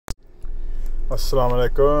Assalamu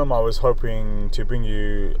alaikum. I was hoping to bring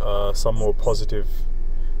you some more positive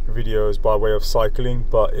videos by way of cycling,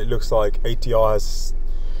 but it looks like ATR has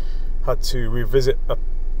had to revisit a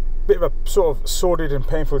bit of a sort of sordid and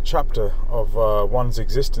painful chapter of one's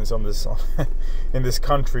existence on this in this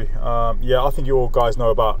country. Yeah, I think you all guys know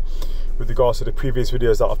about with regards to the previous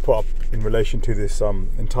videos that I've put up in relation to this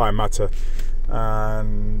entire matter,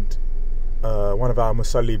 and one of our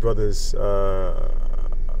Musalli brothers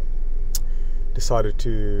decided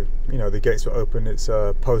to, the gates were open. It's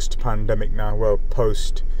post-pandemic now, well,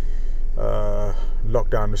 post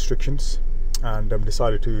lockdown restrictions, and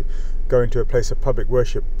decided to go into a place of public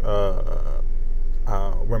worship,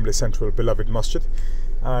 Wembley Central beloved masjid,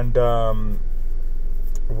 and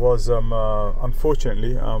was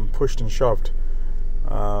unfortunately pushed and shoved.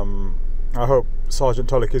 I hope Sergeant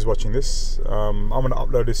Tulloch is watching this. I'm going to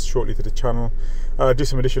upload this shortly to the channel, do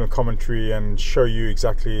some additional commentary and show you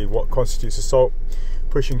exactly what constitutes assault,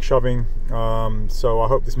 pushing, shoving. So I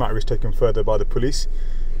hope this matter is taken further by the police.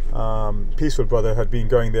 Peaceful brother had been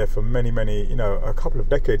going there for many, a couple of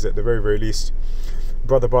decades at the very, very least.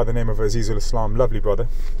 Brother by the name of Aziz al-Islam, lovely brother.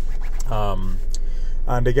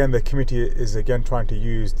 And again, the committee is again trying to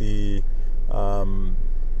use the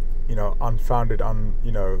unfounded,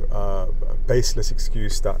 baseless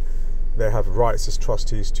excuse that they have rights as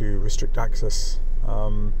trustees to restrict access.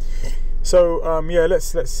 Yeah, let's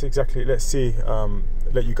see,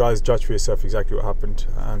 let you guys judge for yourself exactly what happened.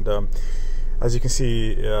 And as you can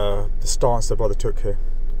see, the stance the brother took here.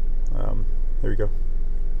 Here we go.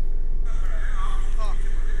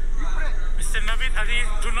 Mr. David Aziz,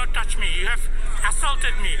 do not touch me. You have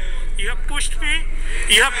assaulted me. You have pushed me.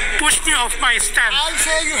 You have pushed me off my stand. I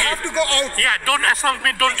say you have to go out. Yeah, don't assault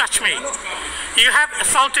me. Don't touch me. You have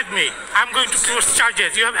assaulted me. I'm going to press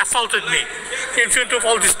charges. You have assaulted me in front of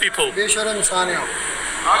all these people.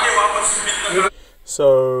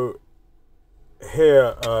 So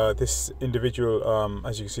here, this individual,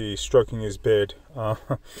 as you can see, stroking his beard.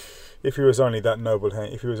 If he was only that noble,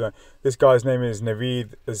 if he was, this guy's name is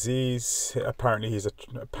David Aziz. Apparently he's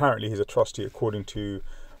a trustee according to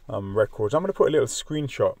records. I'm going to put a little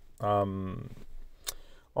screenshot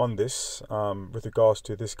on this with regards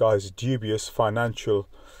to this guy's dubious financial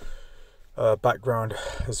background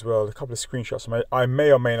as well. A couple of screenshots I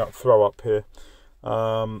may or may not throw up here.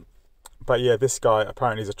 But yeah, this guy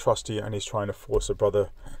apparently is a trustee, and he's trying to force a brother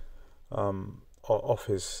off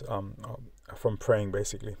his from praying,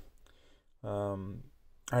 basically.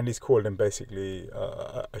 And he's called him basically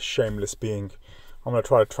a shameless being. I'm going to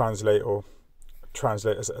try to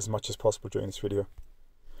translate as much as possible during this video.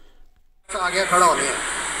 I'm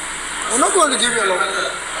not going to give you a look.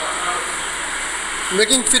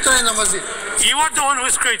 Making fitna in the masjid. You are the one who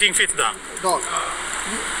is creating fitna. Dog.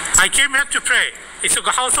 I came here to pray. It's a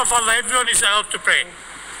house of Allah. Everyone is allowed to pray.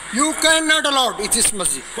 You cannot allow it. It is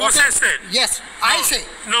masjid. Who says that? Yes, no. I say.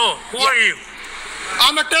 No. Who are you?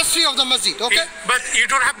 I'm a trustee of the masjid, okay? But you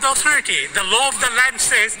don't have the authority. The law of the land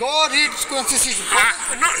says... Go read constitution.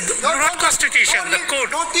 Ah, Not constitution, the code.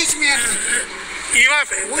 Don't teach me anything. You have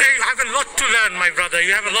a lot to learn, my brother.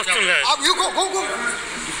 You have a lot to learn. You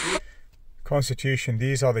go. Constitution.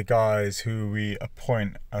 These are the guys who we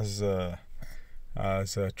appoint as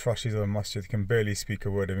trustees of the masjid. Can barely speak a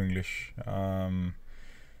word of English.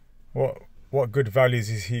 What good values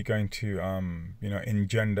is he going to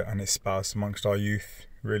engender and espouse amongst our youth?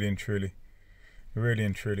 Really and truly,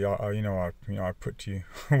 I put to you.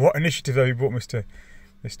 What initiative have you brought, Mr.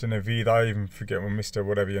 Naveed? I even forget what Mr.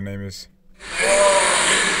 whatever your name is. They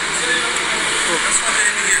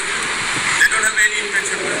don't have any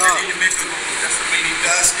intention of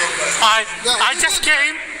I just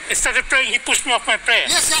came, started praying. He pushed me off my prayer.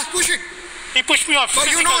 Yes, push it. He pushed me off.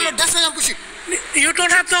 But you know, that's why I'm pushing. You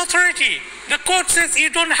don't have the authority. The court says you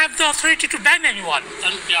don't have the authority to ban anyone.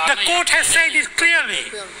 The court has said it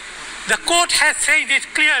clearly. The court has said it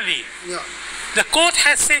clearly. Yeah. The court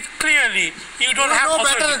has said clearly you don't have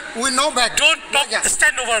authority. We know better. Don't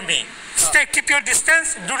stand over me. Keep your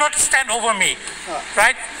distance. Do not stand over me.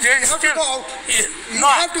 Right? You have to go out. You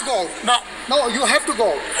have to go out. No, you have to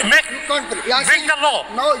go out. You can't pray. Break the law.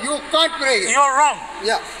 No, you can't pray. You're wrong.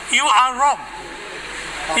 Yeah. You are wrong.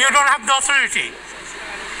 You don't have the authority.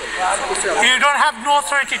 You don't have no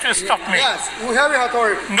authority to stop me. Yes, we have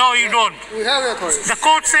authority. No, you don't. We have authority. The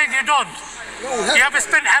court said you don't. No, you have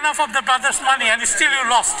spent enough of the brother's money and still you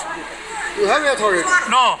lost. You have authority.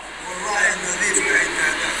 No.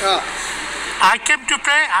 I came to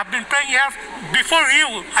pray. I've been praying here before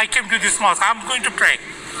you. I came to this mosque. I'm going to pray.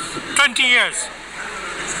 20 years.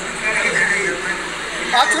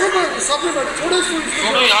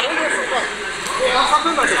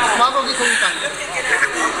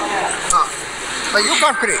 But you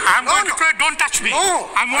can't pray. I'm going to pray. Don't touch me.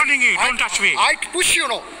 No. I'm warning you. Don't touch me. I push you,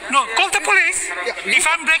 no. No, call the police. Yeah, if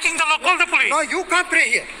I'm breaking the law, call the police. No, you can't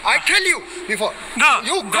pray here. I tell you before. No.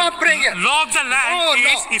 You can't pray here. Law of the land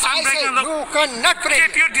is if I'm breaking the law. You cannot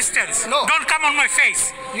pray. Keep your distance. No. Don't come on my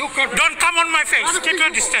face. You can't. Don't come on my face. Keep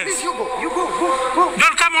your distance. Please, you go. You go.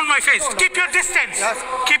 Don't come on my face. Keep your distance. Yes.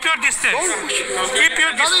 Keep your distance. Don't push. Keep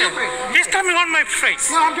your distance. He's coming on my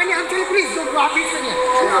face. No, I'm telling you, please don't go.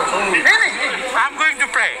 I'm going to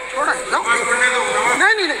pray. I'm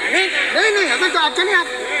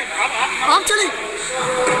telling you.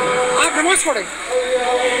 आप नमाज पढ़े.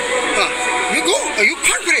 You go. You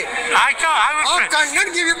can't pray. I will I pray.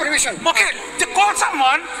 cannot give you permission. Okay, to call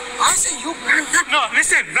someone. I say you cannot. No,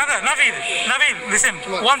 listen, brother, Naveen, listen.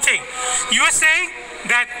 What? One thing. You are saying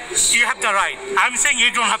that you have the right. I'm saying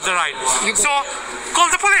you don't have the right. So, call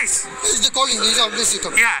the police. Is the calling? These are this is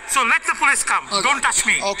coming. Yeah, so let the police come. Okay. Don't touch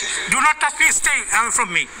me. Okay. Do not touch me. Stay away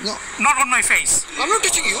from me. No. Not on my face. I'm not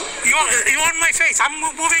touching you. You're on my face. I'm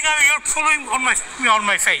moving away. You're following on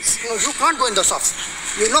my face. No, you can't go in the shop.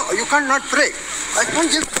 You know, you cannot pray. I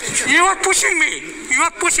can't give permission. You are pushing me. You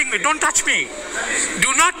are pushing me. Don't touch me.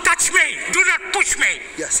 Do not touch me. Do not push me.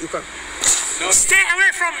 Yes, you can. Stay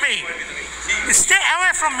away from me. Stay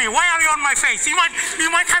away from me. Why are you on my face? You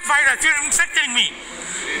might have virus. You're infecting me.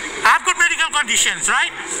 I've got medical conditions,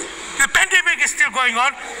 right? The pandemic is still going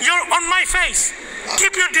on. You're on my face.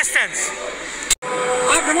 Keep your distance.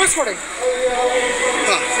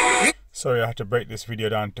 Sorry, I had to break this video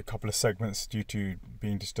down into a couple of segments due to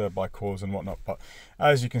being disturbed by calls and whatnot. But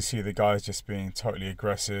as you can see, the guy's just being totally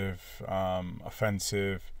aggressive,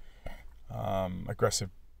 offensive, aggressive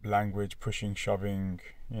language, pushing, shoving,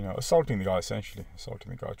 you know, assaulting the guy, essentially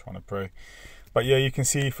assaulting the guy trying to pray. But yeah, you can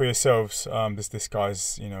see for yourselves this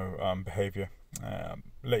guy's, you know, behavior.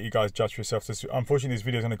 Let you guys judge for yourselves. Unfortunately, this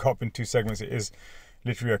video is going to cut up in 2 segments. It is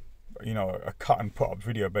literally a cut and put up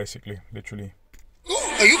video, basically, literally. Oh,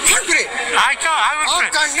 you can't pray. I will pray.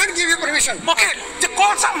 I cannot give you permission. Okay, to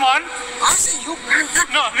call someone. I say you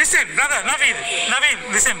cannot. No, listen, brother, Naveen,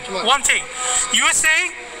 listen. What? One thing. You are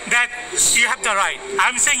saying that you have the right.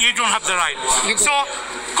 I'm saying you don't have the right. So,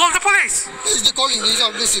 call the police. Is the calling? These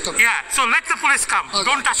are this is coming. Yeah, so let the police come. Okay.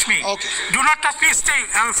 Don't touch me. Okay. Do not touch me. Stay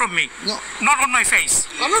away from me. No. Not on my face.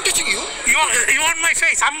 I'm not touching you. You're on my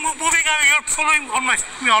face. I'm moving away. You're following on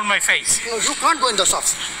my face. No, you can't go in the shop.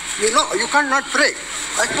 You know, you cannot pray.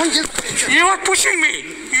 I can't give permission. You are pushing me.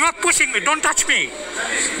 You are pushing me. Don't touch me.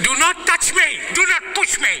 Do not touch me. Do not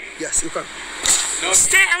push me. Yes, you can.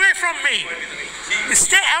 Stay away from me.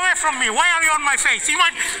 Stay away from me. Why are you on my face? You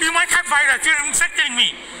might have virus. You're infecting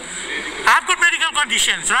me. I've got medical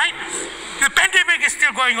conditions, right? The pandemic is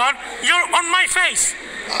still going on. You're on my face.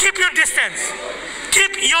 Keep your distance.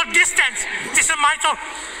 Keep your distance. This is my talk.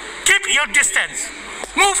 Keep your distance.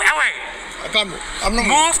 Move away. I can't move. I'm not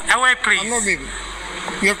Move away, please. I'm not moving.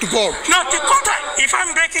 You have to go out. No, if I'm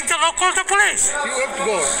breaking the law, call the police. You have to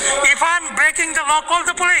go out. If I'm breaking the law, call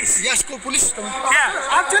the police. Yes, call police. Yeah.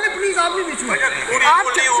 आप चले please आप भी बीच में. आप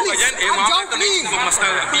चले please. आप जाओ please.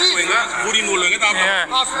 Yeah.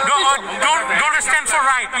 Don't stand for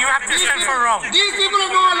right. You have to stand for wrong. These people are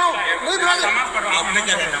not allowed. No, brother.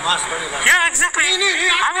 Yeah, exactly.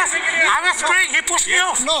 I was praying. He pushed me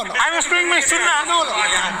off. No. I was praying my sunnah. No.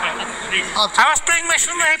 I was praying my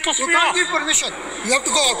sunnah. He pushed You me can't off. give permission. You have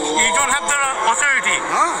to go out. You don't have the authority.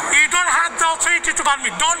 You don't have the authority to ban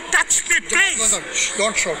me. Don't touch me, please.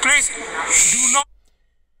 Don't shout. Please, do not.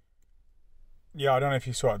 Yeah, I don't know if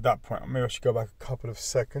you saw at that point. Maybe I should go back a couple of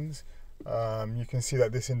seconds. You can see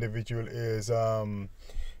that this individual is I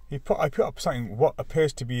put up something what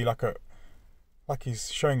appears to be like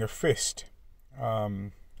he's showing a fist. A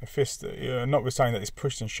fist, notwithstanding that he's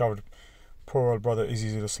pushed and shoved poor old brother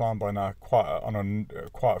Aziz Islam by now on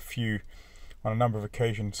a number of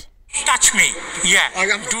occasions. Touch me. Yeah.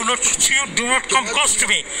 Do not touch you. Do not come close to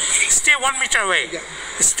me. Stay 1 meter away.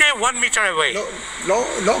 Stay 1 meter away. No,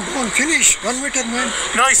 go on, finish. 1 meter, man.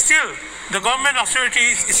 No, still, the government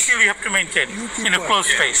authorities still you have to maintain in a closed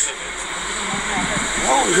space.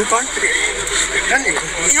 No, you can't pray.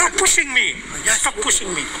 You're pushing me. Stop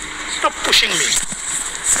pushing me. Stop pushing me.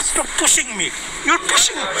 Stop pushing me. You're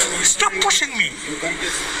pushing me. Stop pushing me.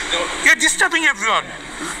 You're disturbing everyone.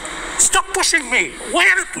 Stop pushing me. Why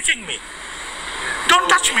are you pushing me? Don't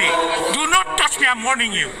touch me. Do not touch me. I'm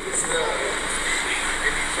warning you.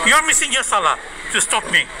 You're missing your salah to stop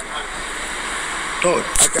me. No, I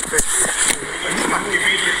can pray.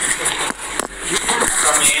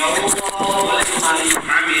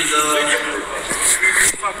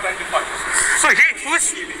 So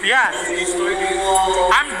Yeah.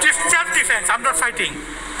 I'm just self-defense. I'm not fighting. No.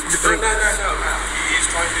 He is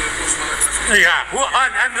trying to push my. Yeah.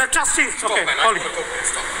 And the justice. Stop, Okay. man. Hold it.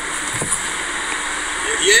 Stop.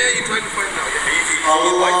 Yeah, he's trying to fight now. He's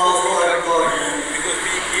like because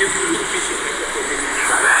we give you the fishing.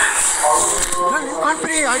 You can't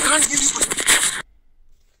pray. I can't give you.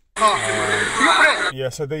 You pray. Yeah,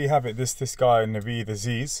 so there you have it. This guy David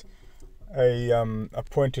Aziz, a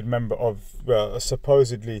appointed member of, well, a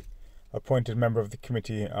supposedly appointed member of the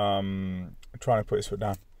committee, trying to put his foot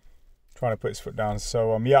down.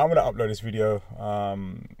 So yeah, I'm gonna upload this video.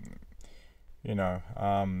 You know,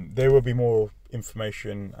 there will be more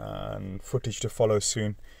information and footage to follow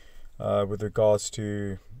soon with regards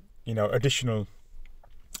to, you know, additional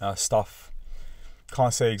stuff.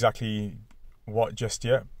 Can't say exactly what just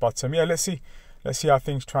yet, but yeah, let's see how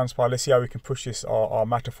things transpire. Let's see how we can push this our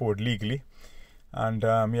matter forward legally, and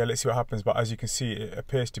yeah, let's see what happens. But as you can see, it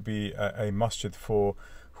appears to be a masjid for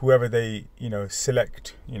whoever they, you know,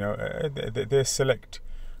 select. You know, they select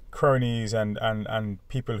cronies and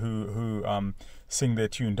people who sing their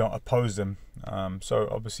tune, don't oppose them. So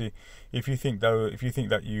obviously, if you think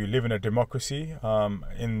that you live in a democracy,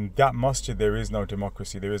 in that masjid there is no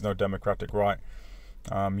democracy, there is no democratic right.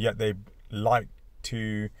 Yet they like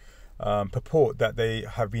to purport that they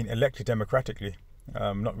have been elected democratically,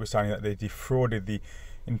 notwithstanding that they defrauded the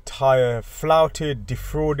entire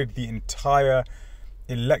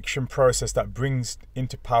election process that brings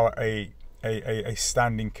into power a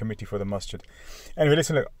standing committee for the masjid. Anyway,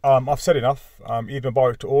 listen, look, I've said enough. Eid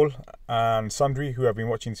Mubarak to all and sundry who have been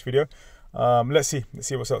watching this video. Let's see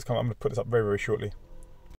what else comes. I'm going to put this up very, very shortly.